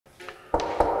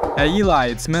Hey Eli,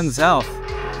 it's Men's Health.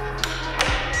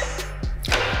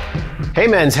 Hey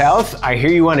Men's Health, I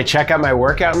hear you want to check out my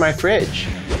workout in my fridge.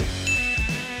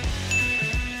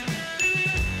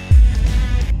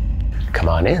 Come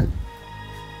on in.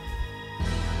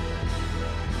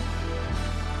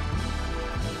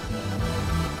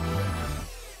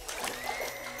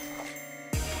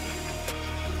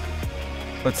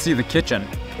 Let's see the kitchen.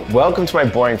 Welcome to my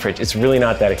boring fridge. It's really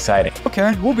not that exciting.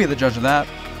 Okay, we'll be the judge of that.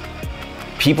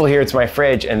 People hear it's my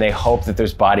fridge and they hope that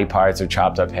there's body parts or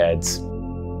chopped up heads.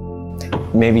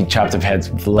 Maybe chopped up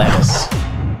heads with lettuce.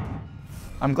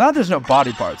 I'm glad there's no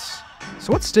body parts.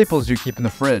 So what staples do you keep in the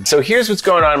fridge? So here's what's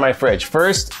going on in my fridge.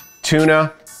 First,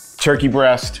 tuna, turkey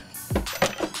breast,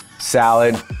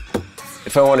 salad.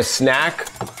 If I want a snack,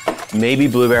 maybe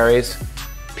blueberries,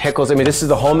 pickles. I mean, this is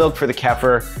the whole milk for the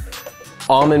kefir,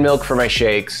 almond milk for my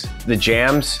shakes, the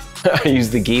jams. I use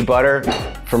the ghee butter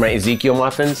for my Ezekiel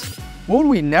muffins. What would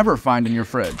we never find in your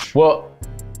fridge? Well,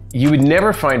 you would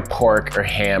never find pork or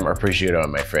ham or prosciutto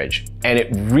in my fridge. And it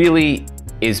really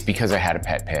is because I had a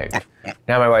pet pig.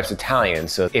 Now my wife's Italian,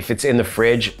 so if it's in the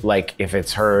fridge, like if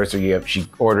it's hers or she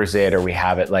orders it or we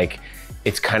have it, like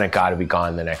it's kind of gotta be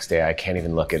gone the next day. I can't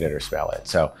even look at it or smell it.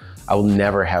 So I will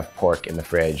never have pork in the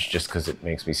fridge just because it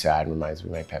makes me sad and reminds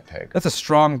me of my pet pig. That's a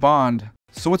strong bond.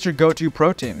 So what's your go-to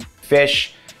protein?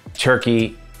 Fish,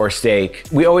 turkey, or steak.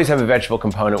 We always have a vegetable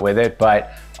component with it,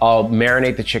 but I'll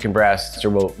marinate the chicken breasts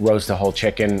or we'll roast the whole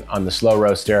chicken on the slow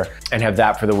roaster and have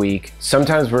that for the week.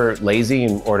 Sometimes we're lazy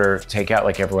and order takeout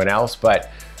like everyone else, but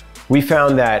we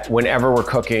found that whenever we're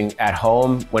cooking at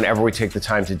home, whenever we take the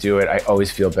time to do it, I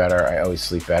always feel better, I always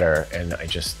sleep better, and I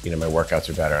just, my workouts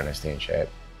are better and I stay in shape.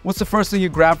 What's the first thing you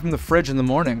grab from the fridge in the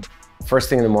morning? First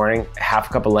thing in the morning,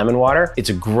 half a cup of lemon water. It's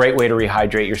a great way to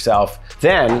rehydrate yourself.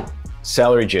 Then,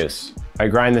 celery juice. I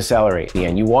grind the celery,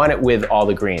 and you want it with all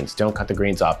the greens. Don't cut the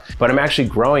greens off. But I'm actually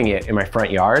growing it in my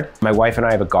front yard. My wife and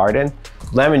I have a garden.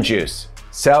 Lemon juice,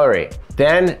 celery,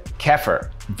 then kefir.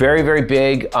 Very, very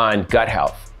big on gut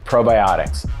health,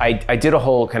 probiotics. I did a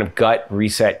whole kind of gut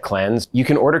reset cleanse. You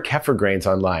can order kefir grains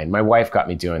online. My wife got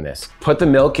me doing this. Put the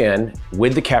milk in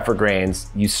with the kefir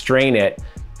grains, you strain it,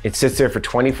 it sits there for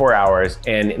 24 hours,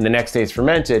 and the next day it's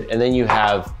fermented, and then you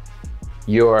have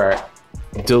your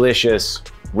delicious,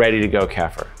 ready to go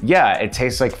kefir. Yeah, it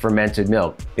tastes like fermented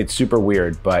milk. It's super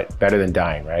weird, but better than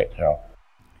dying, right? So.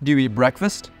 Do you eat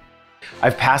breakfast?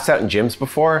 I've passed out in gyms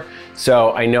before,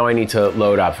 so I know I need to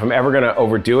load up. If I'm ever gonna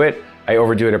overdo it, I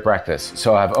overdo it at breakfast.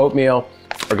 So I have oatmeal,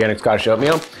 organic Scottish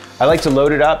oatmeal. I like to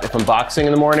load it up if I'm boxing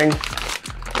in the morning.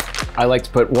 I like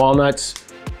to put walnuts,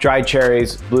 dried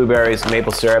cherries, blueberries,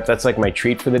 maple syrup. That's like my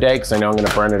treat for the day because I know I'm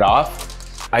gonna burn it off.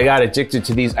 I got addicted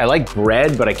to these. I like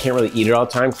bread, but I can't really eat it all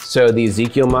the time. So the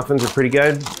Ezekiel muffins are pretty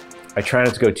good. I try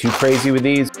not to go too crazy with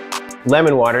these.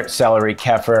 Lemon water, celery,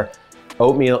 kefir,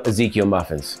 oatmeal, Ezekiel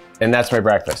muffins. And that's my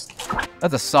breakfast.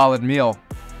 That's a solid meal.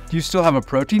 Do you still have a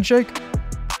protein shake?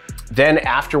 Then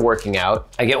after working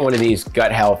out, I get one of these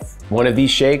gut health, one of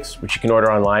these shakes, which you can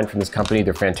order online from this company.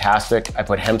 They're fantastic. I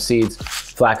put hemp seeds,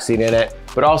 flaxseed in it,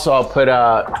 but also I'll put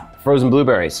frozen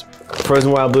blueberries,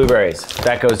 frozen wild blueberries.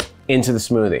 That goes into the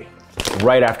smoothie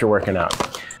right after working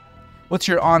out. What's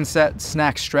your on-set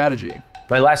snack strategy?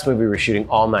 My last movie, we were shooting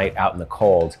all night out in the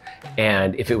cold,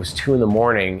 and if it was 2 in the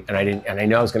morning and I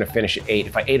know I was gonna finish at 8,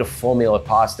 if I ate a full meal of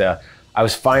pasta, I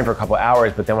was fine for a couple of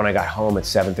hours, but then when I got home at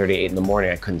 7:30, 8 in the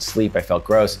morning, I couldn't sleep, I felt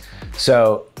gross.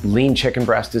 So lean chicken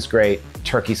breast is great,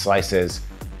 turkey slices,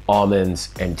 almonds,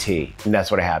 and tea, and that's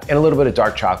what I have. And a little bit of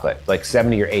dark chocolate, like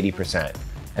 70 or 80%.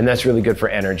 And that's really good for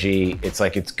energy. It's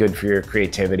good for your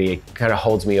creativity. It kind of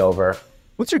holds me over.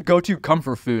 What's your go-to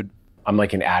comfort food? I'm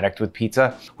like an addict with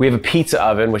pizza. We have a pizza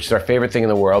oven, which is our favorite thing in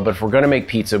the world, but if we're gonna make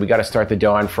pizza, we gotta start the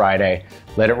dough on Friday,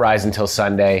 let it rise until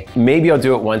Sunday. Maybe I'll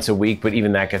do it once a week, but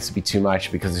even that gets to be too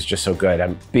much because it's just so good.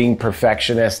 I'm being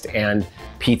perfectionist and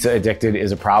pizza addicted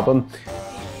is a problem.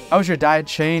 How has your diet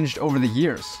changed over the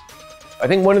years? I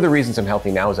think one of the reasons I'm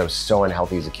healthy now is I was so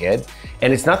unhealthy as a kid.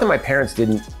 And it's not that my parents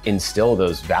didn't instill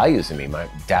those values in me. My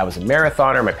dad was a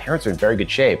marathoner, my parents are in very good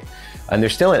shape, and they're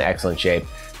still in excellent shape.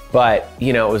 But,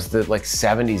 it was the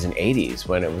 70s and 80s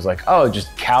when it was like, oh,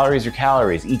 just calories are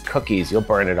calories, eat cookies, you'll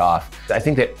burn it off. I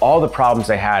think that all the problems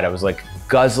I had, I was like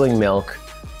guzzling milk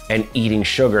and eating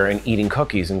sugar and eating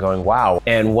cookies and going, wow.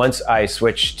 And once I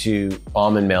switched to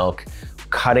almond milk,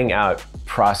 cutting out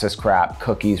processed crap,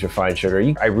 cookies, refined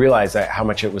sugar, I realized that how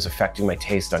much it was affecting my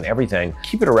taste on everything.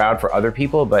 Keep it around for other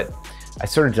people, but I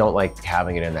sort of don't like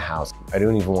having it in the house. I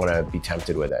don't even want to be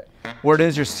tempted with it. Word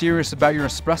is you're serious about your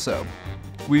espresso.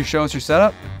 Will you show us your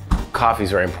setup?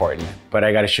 Coffee's very important, but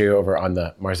I got to show you over on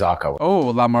the Marzocco. Oh,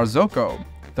 La Marzocco.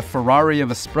 the Ferrari of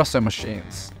espresso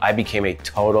machines. I became a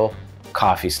total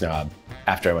coffee snob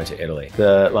after I went to Italy.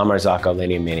 The La Marzocco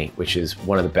Linea Mini, which is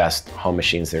one of the best home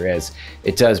machines there is.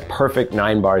 It does perfect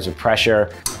 9 bars of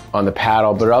pressure on the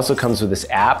paddle, but it also comes with this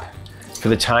app for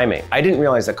the timing. I didn't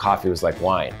realize that coffee was like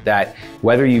wine, that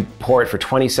whether you pour it for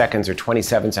 20 seconds or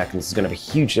 27 seconds is gonna have a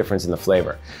huge difference in the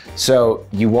flavor. So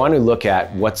you want to look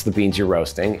at what's the beans you're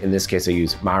roasting. In this case, I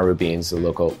use Maru beans, the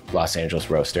local Los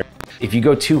Angeles roaster. If you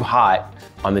go too hot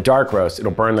on the dark roast,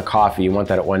 it'll burn the coffee. You want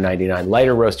that at 199.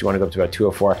 Lighter roast, you want to go up to about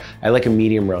 204. I like a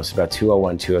medium roast, about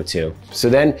 201, 202. So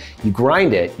then you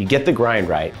grind it, you get the grind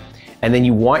right, and then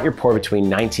you want your pour between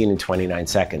 19 and 29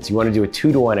 seconds. You want to do a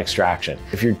 2-to-1 extraction.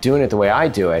 If you're doing it the way I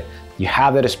do it, you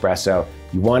have that espresso,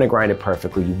 you want to grind it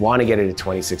perfectly, you want to get it at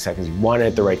 26 seconds, you want it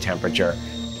at the right temperature.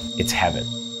 It's heaven.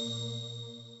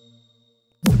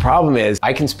 The problem is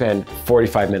I can spend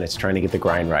 45 minutes trying to get the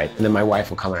grind right, and then my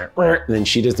wife will come in and then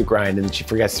she does the grind and then she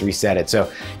forgets to reset it.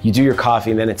 So you do your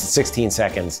coffee and then it's at 16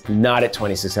 seconds, not at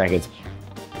 26 seconds.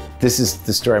 This is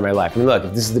the story of my life. I mean, look,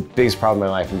 if this is the biggest problem in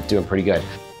my life, I'm doing pretty good.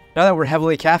 Now that we're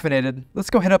heavily caffeinated, let's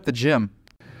go hit up the gym.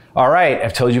 All right,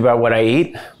 I've told you about what I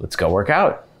eat. Let's go work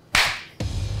out.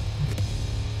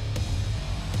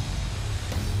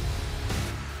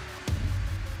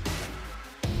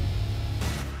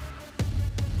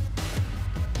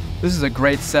 This is a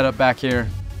great setup back here.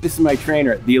 This is my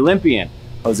trainer, the Olympian,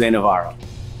 Jose Navarro.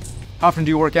 How often do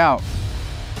you work out?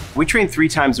 We train 3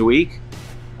 times a week.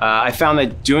 I found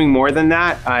that doing more than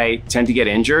that, I tend to get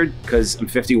injured because I'm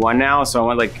 51 now, so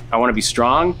I want to be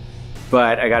strong,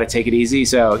 but I got to take it easy.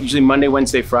 So usually Monday,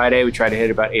 Wednesday, Friday, we try to hit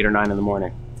about 8 or 9 in the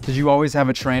morning. Did you always have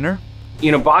a trainer?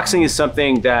 You know, boxing is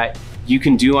something that you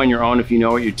can do on your own if you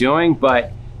know what you're doing,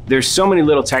 but there's so many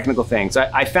little technical things.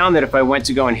 I found that if I went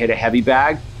to go and hit a heavy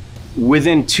bag,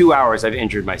 within 2 hours, I've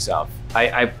injured myself.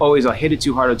 I'll hit it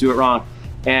too hard, I'll do it wrong.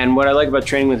 And what I like about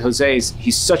training with Jose is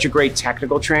he's such a great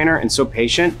technical trainer and so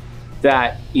patient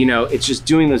that, you know, it's just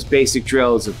doing those basic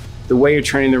drills of the way you're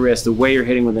turning the wrist, the way you're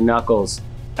hitting with the knuckles.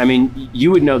 I mean, you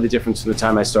would know the difference from the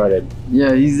time I started.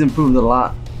 Yeah, he's improved a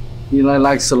lot. He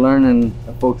likes to learn and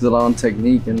focus a lot on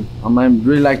technique, and I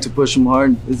really like to push him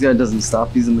hard. This guy doesn't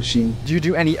stop, he's a machine. Do you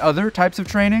do any other types of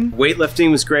training? Weightlifting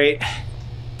was great,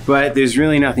 but there's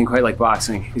really nothing quite like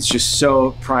boxing. It's just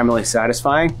so primarily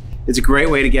satisfying. It's a great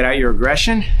way to get out your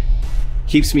aggression,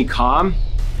 keeps me calm.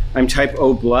 I'm type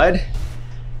O blood,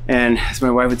 and as my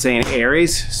wife would say, an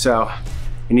Aries, so I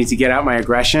need to get out my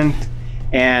aggression.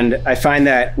 And I find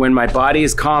that when my body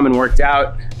is calm and worked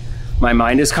out, my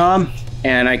mind is calm,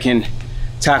 and I can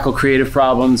tackle creative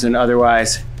problems and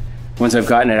otherwise once I've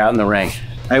gotten it out in the ring.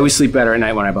 I always sleep better at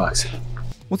night when I box.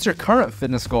 What's your current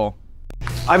fitness goal?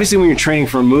 Obviously, when you're training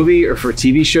for a movie or for a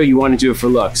TV show, you want to do it for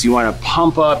looks. You want to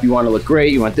pump up, you want to look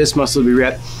great, you want this muscle to be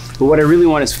ripped. But what I really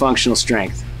want is functional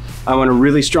strength. I want a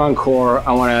really strong core.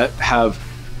 I want to have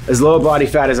as low a body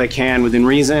fat as I can within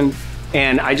reason.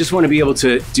 And I just want to be able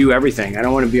to do everything. I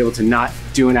don't want to be able to not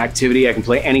do an activity. I can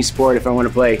play any sport. If I want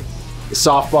to play a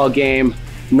softball game,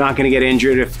 I'm not going to get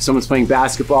injured. If someone's playing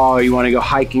basketball or you want to go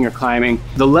hiking or climbing,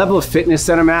 the level of fitness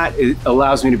that I'm at, it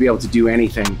allows me to be able to do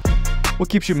anything. What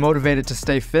keeps you motivated to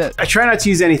stay fit? I try not to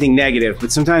use anything negative,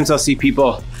 but sometimes I'll see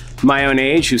people my own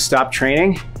age who stop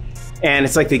training and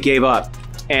it's like they gave up.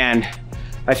 And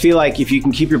I feel like if you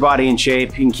can keep your body in shape,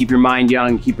 you can keep your mind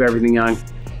young, keep everything young.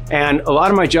 And a lot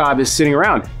of my job is sitting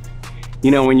around. You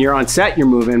know, when you're on set, you're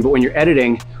moving, but when you're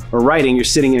editing or writing, you're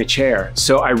sitting in a chair.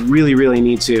 So I really, really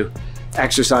need to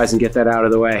exercise and get that out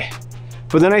of the way.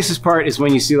 But the nicest part is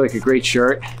when you see like a great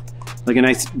shirt, like a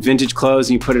nice vintage clothes,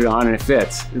 and you put it on and it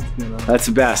fits. That's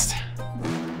the best.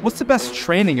 What's the best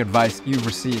training advice you've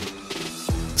received?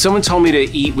 Someone told me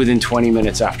to eat within 20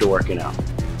 minutes after working out.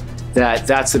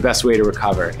 That's the best way to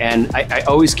recover. And I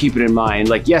always keep it in mind.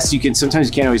 Like, yes, sometimes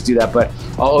you can't always do that, but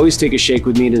I'll always take a shake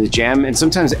with me to the gym. And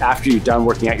sometimes after you're done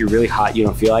working out, you're really hot, you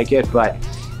don't feel like it. But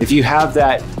if you have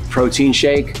that protein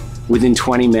shake within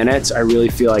 20 minutes, I really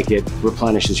feel like it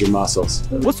replenishes your muscles.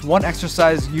 What's one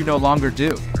exercise you no longer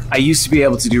do? I used to be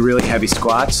able to do really heavy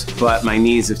squats, but my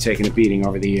knees have taken a beating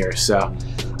over the years. So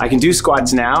I can do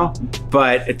squats now,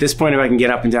 but at this point, if I can get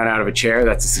up and down out of a chair,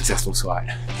 that's a successful squat.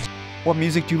 What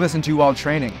music do you listen to while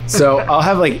training? So I'll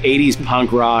have like 80s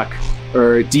punk rock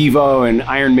or Devo and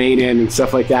Iron Maiden and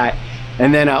stuff like that.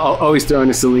 And then I'll always throw in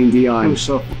a Celine Dion.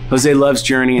 Jose loves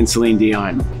Journey and Celine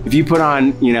Dion. If you put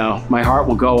on, you know, My Heart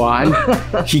Will Go On,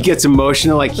 he gets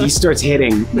emotional, like he starts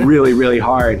hitting really, really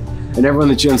hard. And everyone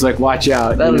in the gym's like, watch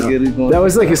out. That was good. That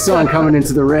was like a song coming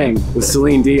into the ring with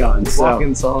Celine Dion. So.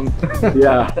 Walking song.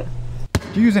 Yeah.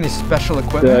 Do you use any special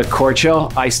equipment? The Core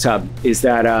Chill ice tub is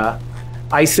that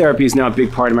Ice therapy is now a big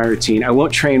part of my routine. I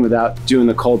won't train without doing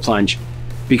the cold plunge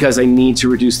because I need to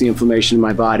reduce the inflammation in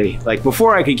my body. Like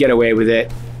before I could get away with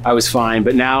it, I was fine.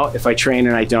 But now if I train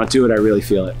and I don't do it, I really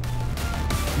feel it.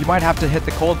 You might have to hit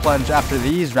the cold plunge after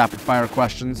these rapid fire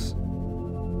questions.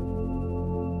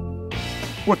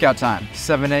 Workout time,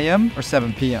 7 a.m. or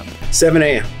 7 p.m.? 7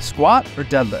 a.m. Squat or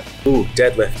deadlift? Ooh,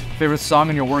 deadlift. Favorite song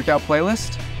in your workout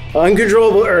playlist?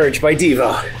 Uncontrollable Urge by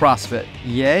Devo. CrossFit,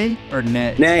 yay or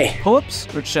nay? Nay. Pull-ups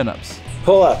or chin-ups?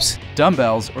 Pull-ups.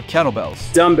 Dumbbells or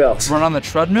kettlebells? Dumbbells. Run on the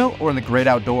treadmill or in the great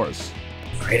outdoors?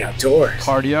 Great outdoors.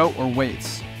 Cardio or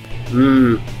weights?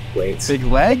 Weights. Big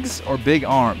legs or big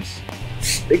arms?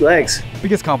 Big legs.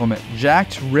 Biggest compliment,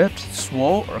 jacked, ripped,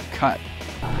 swole, or cut?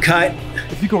 Cut.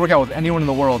 If you could work out with anyone in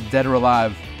the world, dead or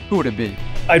alive, who would it be?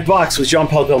 I'd box with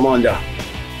Jean-Paul Belmondo.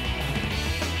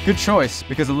 Good choice,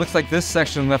 because it looks like this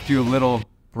section left you a little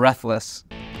breathless.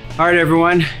 All right,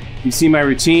 everyone. You see my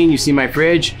routine, you see my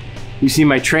fridge, you see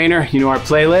my trainer, you know our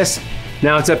playlist.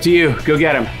 Now it's up to you. Go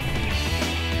get 'em.